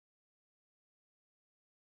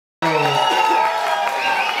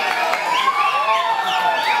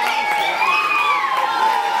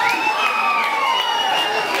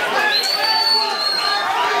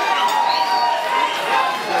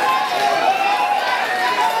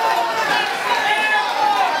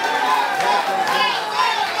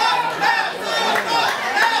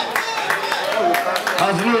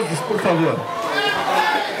As luzes, por favor.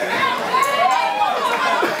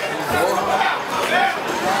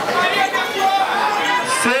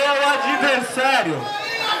 Seu adversário,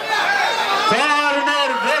 corner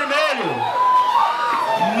vermelho,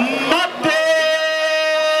 Matheus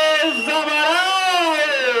Amaral.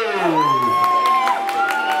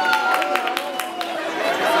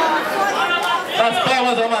 As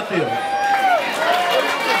palmas ao Matheus.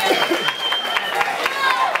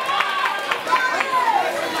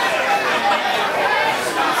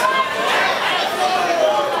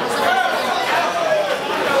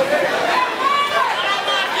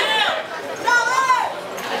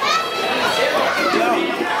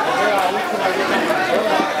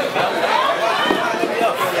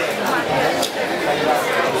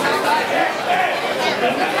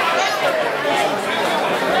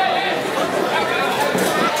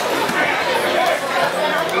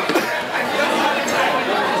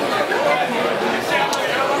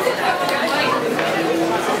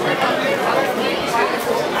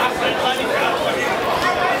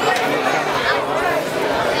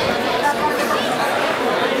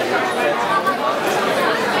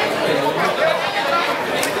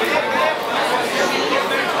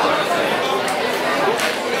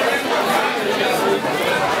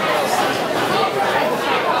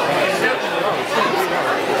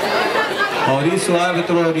 Maurício,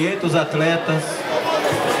 árbitro, orienta os atletas.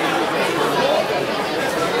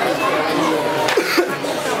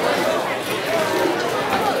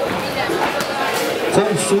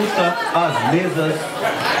 Consulta as mesas.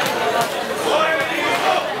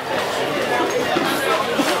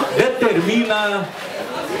 Determina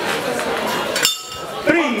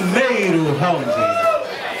primeiro round.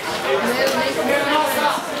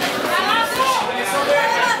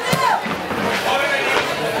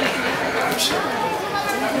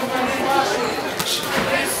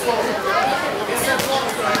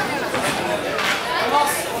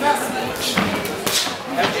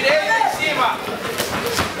 É direita em cima.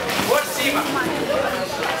 Por cima.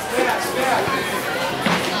 Espera, espera.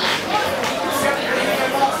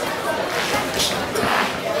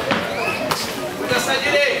 Muda essa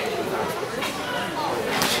direita.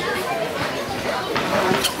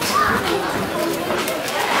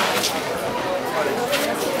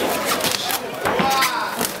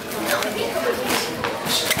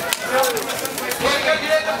 Fica a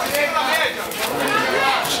direita por cima na média.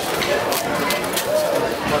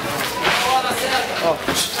 Ó,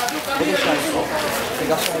 vou deixar isso, ó.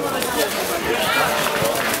 Pegar só um.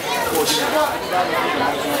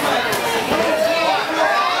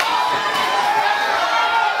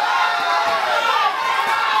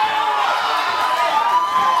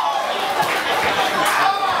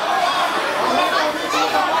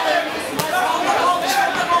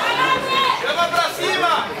 Chama pra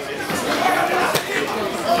cima.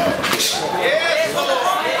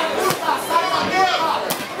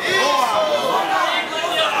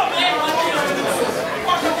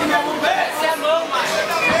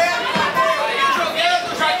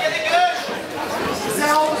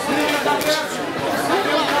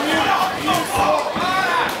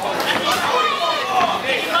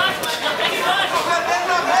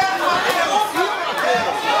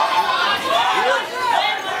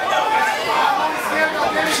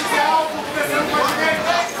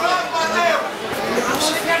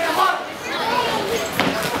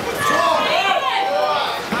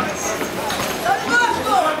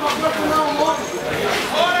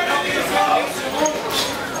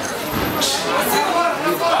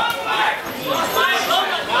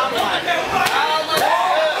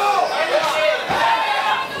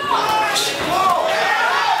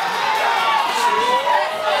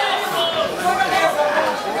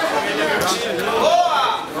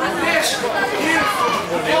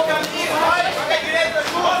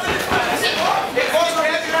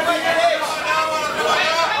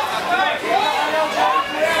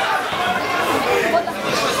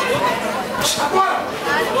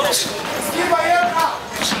 Esquiva, entra!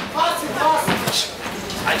 Passe, passe!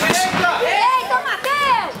 À direita! Eita,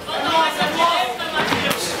 Matheus! Nossa, direita,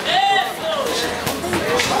 Matheus! Isso!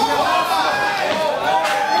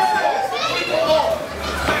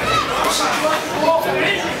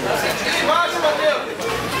 Embaixo, Matheus!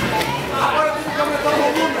 Agora tem que aumentar o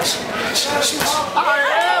volume!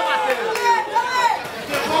 Aê, Matheus!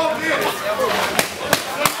 Devolve!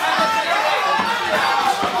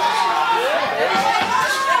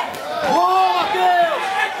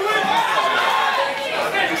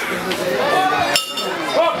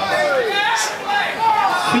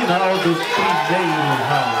 Final do primeiro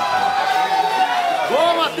round.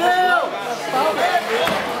 Boa, Matheus!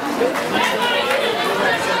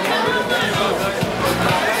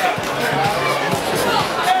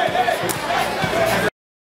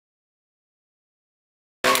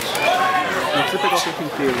 precisa pegar o tempo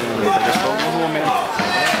inteiro, né? É só alguns momentos.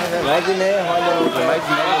 Mais de meia roda no carro. Mais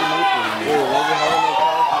de meio minuto. Mais de roda no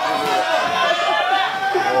carro.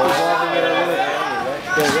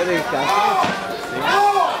 Pegando em casa.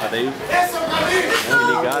 Daí,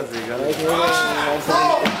 ligado. Aê,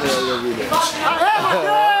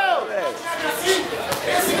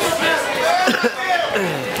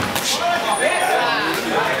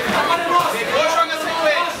 Matheus! Pegou, joga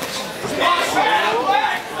sequência.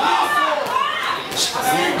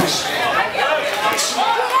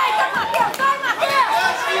 Direita, Matheus!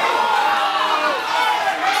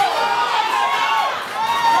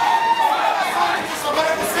 Vai, Matheus! Agora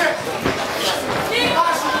é você!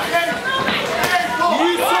 Embaixo do treino!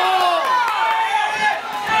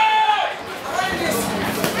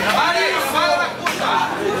 Marinho, fala na curta.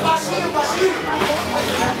 Baixinho!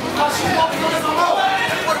 Baixinho, volta mais a mão!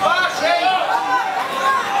 É por baixo, hein?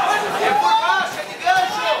 É por baixo, é de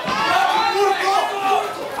gancho.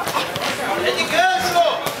 É de gancho.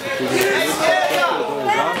 À esquerda.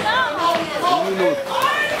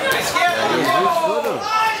 À esquerda.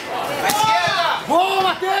 À esquerda. Boa,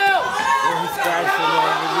 Matheus!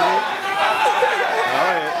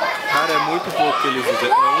 Cara, é muito pouco que eles usam. É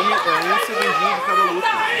um segundinho de cada luta.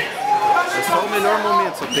 É só o melhor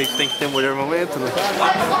momento, só tem que ter o melhor momento, né?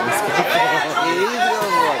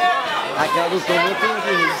 Aquela do Tom não tem que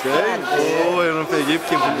registrar. Pô, eu não peguei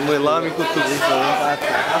porque foi lá me cutucou.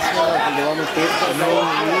 Deu no tempo também.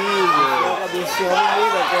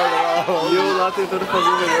 E eu lá tentando fazer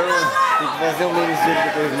o melhor, mano. Tem que fazer um merecimento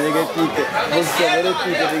depois, nega é pica. Você é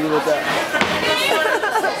pica, tem que botar.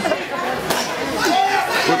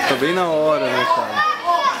 Puta, tá bem na hora, né, cara?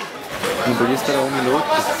 Não podia esperar 1 minuto.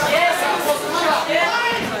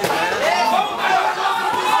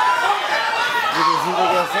 Direzinho tem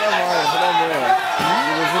que ser a mão,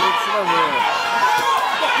 Direzinho tem que ser a mão.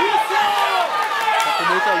 Tá com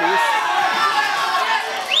muita luz.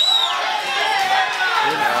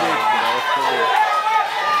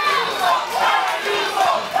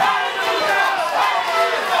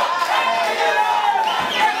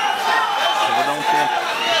 Eu vou dar um tempo.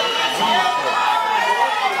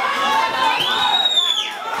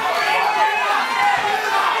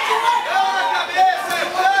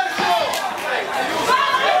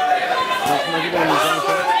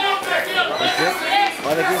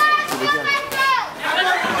 Olha aqui,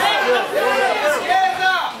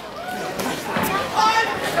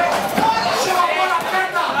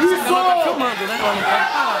 Isso! Ela tá filmando, né? Ela não pode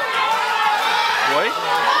parar. Oi?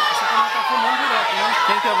 Essa câmera tá filmando direto, né?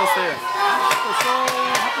 Quem que é você? Eu sou o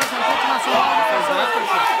representante nacional do Brasil.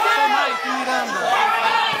 Sou Mike Miranda.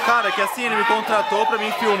 Cara, que assim, ele me contratou pra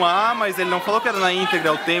mim filmar, mas ele não falou que era na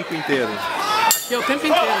íntegra o tempo inteiro. Aqui é o tempo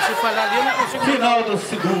inteiro. Se falhar ali, eu não consigo. Final do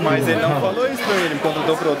segundo Mas ele não round. falou isso pra mim, ele me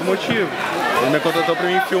contratou por outro motivo. Ele me contratou pra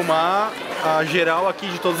mim filmar a geral aqui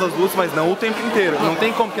de todas as lutas, mas não o tempo inteiro. Não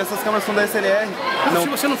tem como, porque essas câmeras são da SLR. Se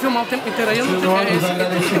você não filmar o tempo inteiro aí, eu não tenho Nossos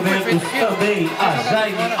agradecimentos também a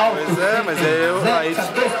Jaime Alto. Pois é, mas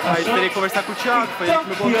aí teria que conversar com o Thiago, foi ele que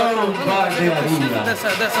me contratou. Balneário.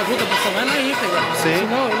 Dessa luta profissional é na íntegra. Sim.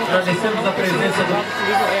 Senão, eu não Agradecemos a presença do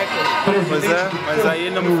Pois é, mas aí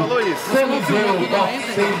ele não me falou isso. Coliseu Box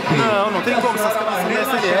Center. Não tem como, essas câmeras são da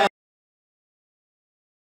SLR.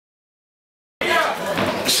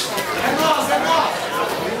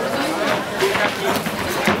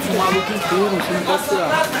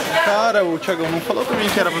 Cara, o Thiagão não falou pra mim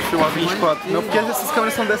que era pra filmar 24. Não, porque essas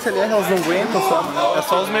câmeras são DSLR, elas não aguentam, sabe? É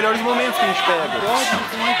só os melhores momentos que a gente pega.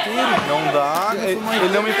 Não dá, ele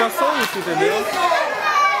não me passou isso, entendeu?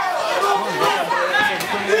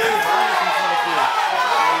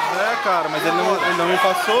 Pois é, cara, mas ele não me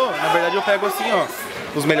passou. Na verdade eu pego assim, ó,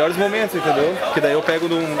 os melhores momentos, entendeu? Que daí eu pego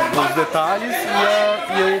nos detalhes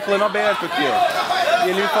e o plano aberto aqui, ó. E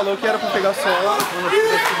ele me falou que era pra pegar só.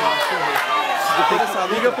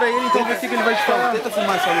 Liga pra ele então, ver o que ele vai te falar. Tenta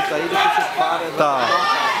filmar essa luta aí, depois você para. Tá.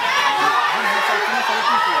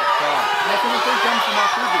 Mas tu não tem como filmar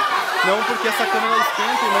tudo? Não, porque essa câmera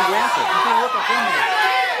esquenta e não aguenta. Não tem outra câmera?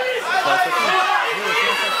 Só essa aqui.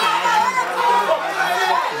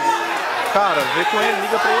 Cara, vê com ele,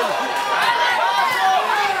 liga pra ele.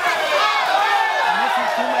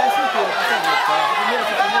 Filma essa inteira, por favor, tá? A primeira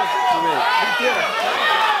que filmou? Primeira. Inteira?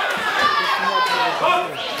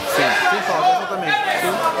 Sim. Sem falta, essa também.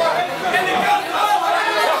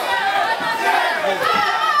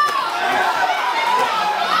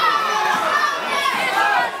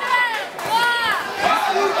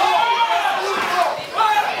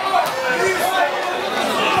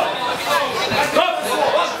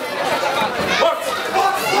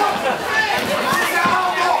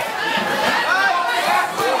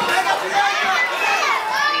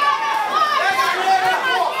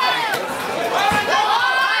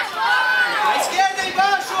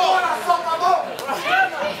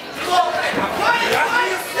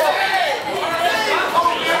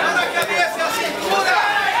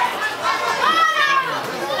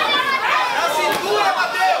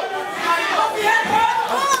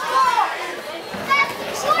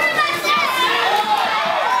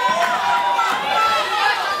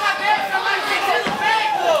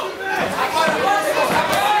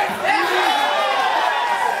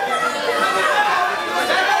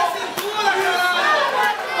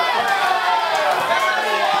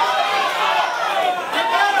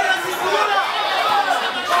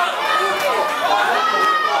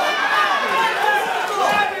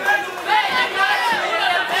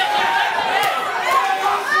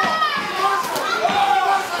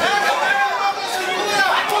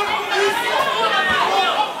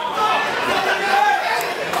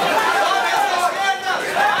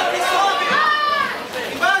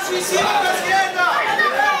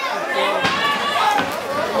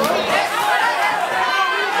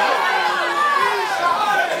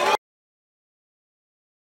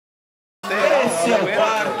 Esse é o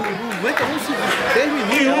quarto. Não aguenta um segundo. 10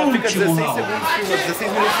 minutos. E Ela fica 16 último segundos.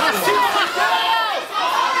 16 minutos.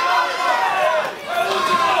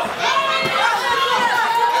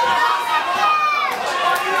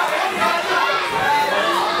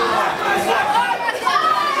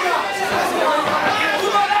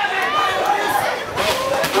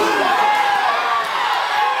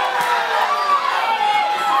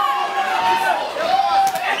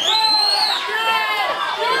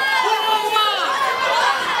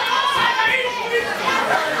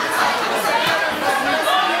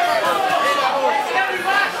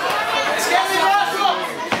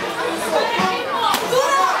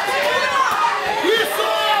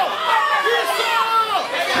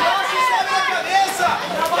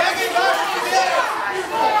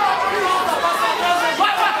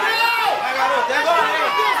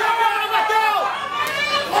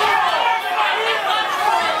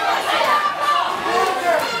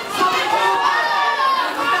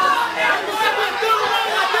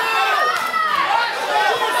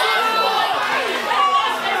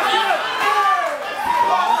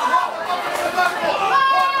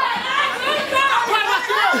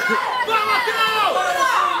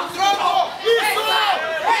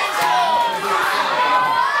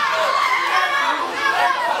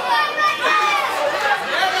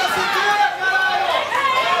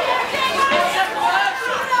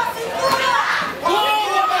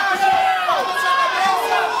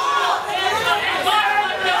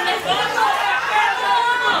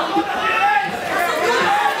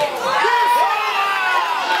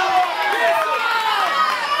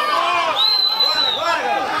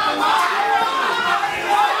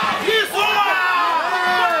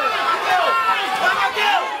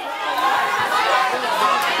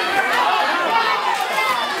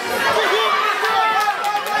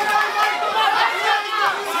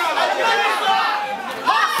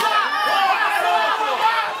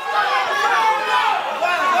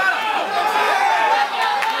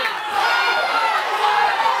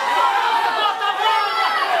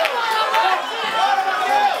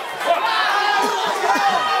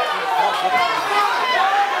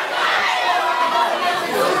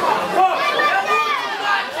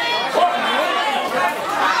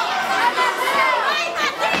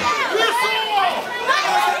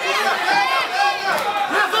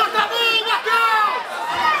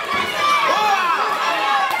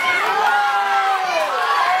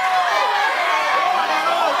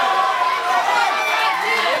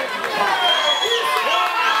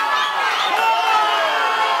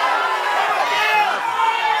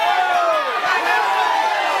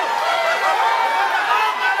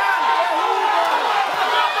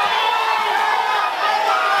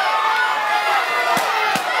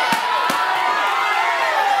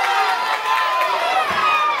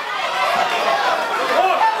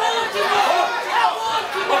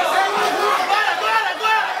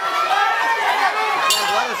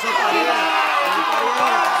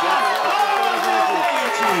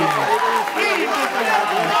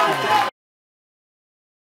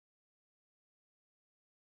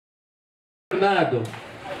 Bernardo,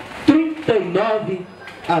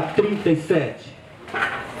 39-37.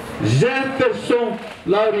 Jefferson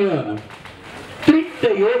Laureano,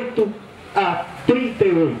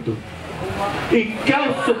 38-38. E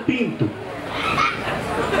Celso Pinto,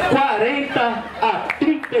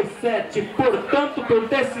 40-37. Portanto, por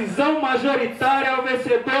decisão majoritária, o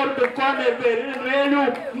vencedor do corner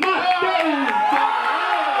vermelho, Matheus.